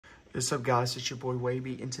What's up, guys? It's your boy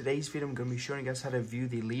Wavy. In today's video, I'm going to be showing you guys how to view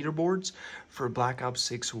the leaderboards for Black Ops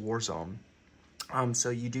 6 Warzone. So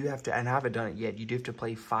you do have to, and I haven't done it yet, you do have to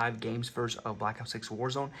play 5 games first of Black Ops 6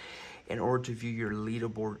 Warzone in order to view your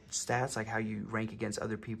leaderboard stats, like how you rank against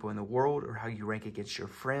other people in the world or how you rank against your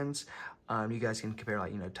friends. You guys can compare,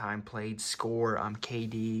 like, time played, score,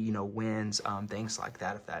 KD, wins, things like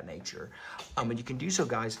that of that nature. And you can do so,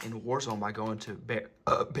 guys, in Warzone by going to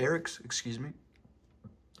barracks,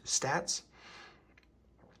 stats,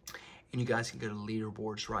 and you guys can go to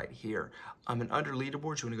leaderboards right here. And under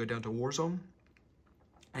leaderboards, you want to go down to Warzone.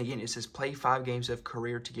 And again, it says play 5 games of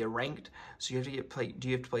career to get ranked. So you have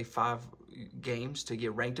to play 5 games to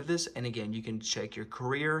get ranked of this. And again, you can check your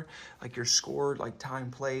career, like your score, like time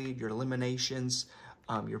played, your eliminations,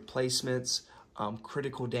 your placements,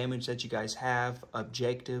 critical damage that you guys have,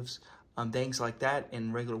 objectives, things like that.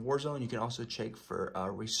 In regular Warzone, you can also check for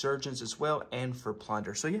resurgence as well and for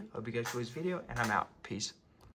plunder. So yeah, hope you guys enjoyed this video, and I'm out. Peace.